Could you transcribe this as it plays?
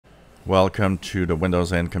Welcome to the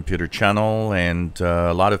Windows and Computer channel, and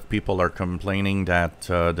a lot of people are complaining that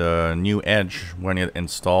the new Edge, when it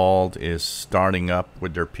installed, is starting up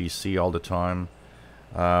with their PC all the time.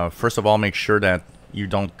 First of all, make sure that you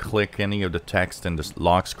don't click any of the text in the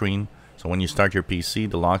lock screen. So when you start your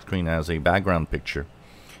PC, the lock screen has a background picture,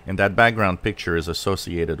 and that background picture is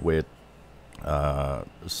associated with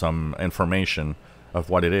some information of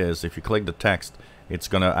what it is. If you click the text, it's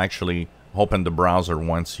gonna actually open the browser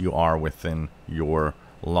once you are within your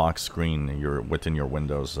lock screen, within your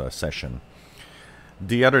Windows session.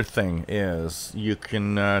 The other thing is you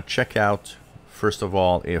can check out, first of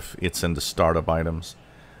all, if it's in the startup items.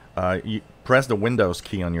 You press the Windows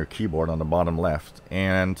key on your keyboard on the bottom left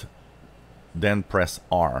and then press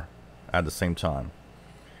R at the same time.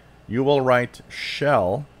 You will write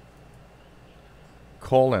shell :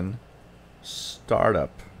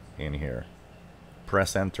 startup in here.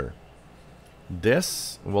 Press enter.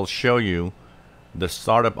 This will show you the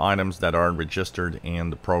startup items that are registered in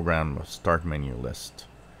the program start menu list.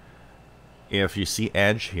 If you see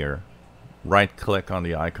Edge here, right click on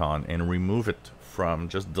the icon and remove it from,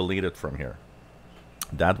 just delete it from here.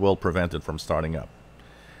 That will prevent it from starting up.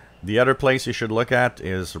 The other place you should look at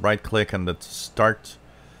is right click on the start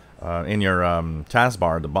in your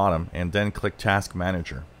taskbar at the bottom, and then click Task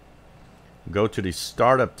Manager. Go to the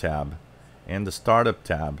Startup tab. In the Startup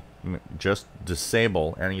tab, just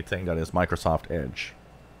disable anything that is Microsoft Edge.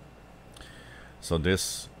 So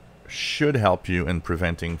this should help you in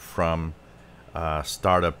preventing from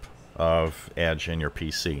startup of Edge in your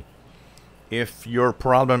PC. If your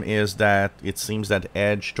problem is that it seems that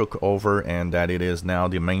Edge took over and that it is now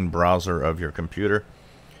the main browser of your computer,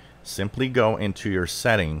 simply go into your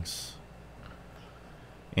settings.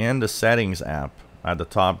 In the Settings app, at the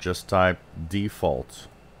top, just type Default,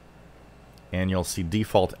 and you'll see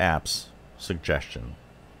Default Apps Suggestion.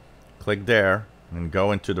 Click there and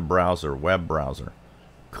go into the browser, web browser.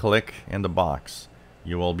 Click in the box.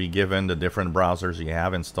 You will be given the different browsers you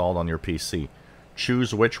have installed on your PC.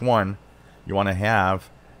 Choose which one you want to have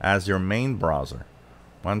as your main browser.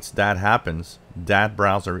 Once that happens, that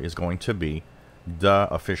browser is going to be the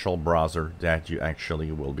official browser that you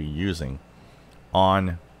actually will be using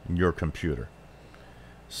on your computer.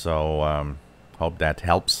 So hope that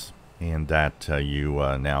helps, and that you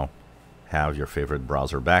now have your favorite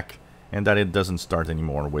browser back, and that it doesn't start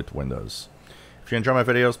anymore with Windows. If you enjoy my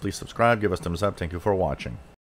videos, please subscribe, give us a thumbs up. Thank you for watching.